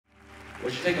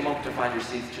Would you take a moment to find your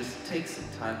seats? Just take some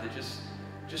time to just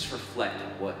reflect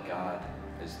on what God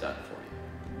has done for you.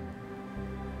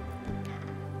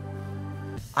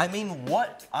 I mean,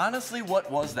 honestly,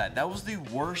 what was that? That was the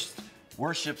worst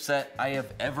worship set I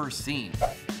have ever seen.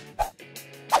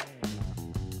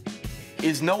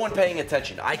 Is no one paying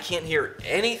attention? I can't hear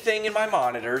anything in my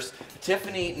monitors.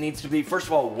 Tiffany needs to be, first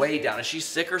of all, way down. Is she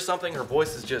sick or something? Her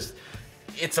voice is just,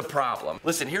 it's a problem.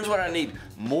 Listen, here's what I need.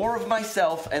 More of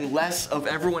myself and less of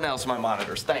everyone else in my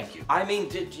monitors. Thank you. I mean,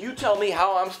 did you tell me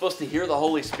how I'm supposed to hear the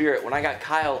Holy Spirit when I got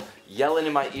Kyle yelling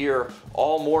in my ear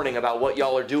all morning about what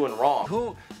y'all are doing wrong?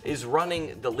 Who is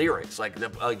running the lyrics? Like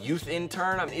a youth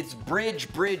intern? I mean, it's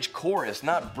bridge, bridge, chorus,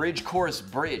 not bridge, chorus,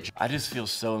 bridge. I just feel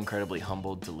so incredibly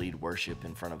humbled to lead worship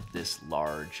in front of this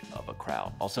large of a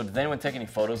crowd. Also, did anyone take any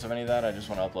photos of any of that? I just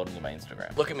want to upload them to my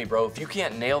Instagram. Look at me, bro. If you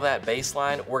can't nail that bass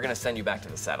line, we're gonna send you back to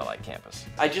the satellite campus.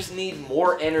 I just need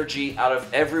more energy out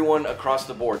of everyone across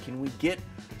the board. Can we get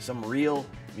some real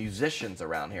musicians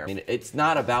around here? I mean, it's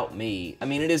not about me. I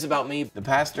mean, it is about me. The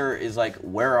pastor is like,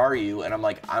 where are you? And I'm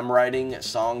like, I'm writing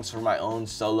songs for my own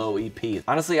solo EP.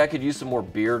 Honestly, I could use some more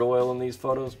beard oil in these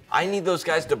photos. I need those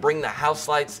guys to bring the house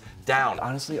lights down.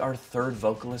 Honestly, our third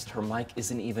vocalist, her mic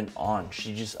isn't even on.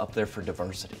 She's just up there for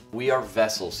diversity. We are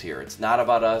vessels here. It's not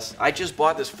about us. I just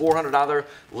bought this $400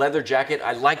 leather jacket.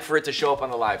 I'd like for it to show up on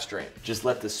the live stream. Just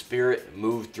let the Spirit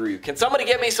move through you. Can somebody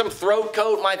get me some throat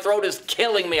coat? My throat is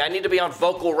killing me. I need to be on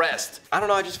vocal rest. I don't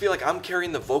know, I just feel like I'm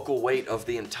carrying the vocal weight of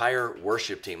the entire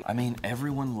worship team. I mean,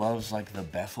 everyone loves like the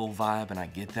Bethel vibe, and I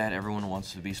get that. Everyone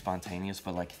wants to be spontaneous,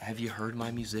 but like, have you heard my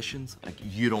musicians? Like,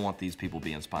 you don't want these people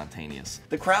being spontaneous.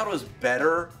 The crowd was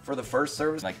better for the first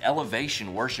service. Like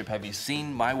elevation worship. Have you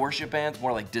seen my worship bands?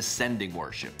 More like descending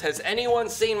worship. Has anyone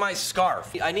seen my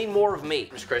scarf? I need more of me.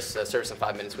 Chris, service in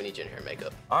 5 minutes. We need you in here and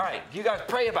makeup. All right, you guys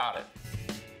pray about it.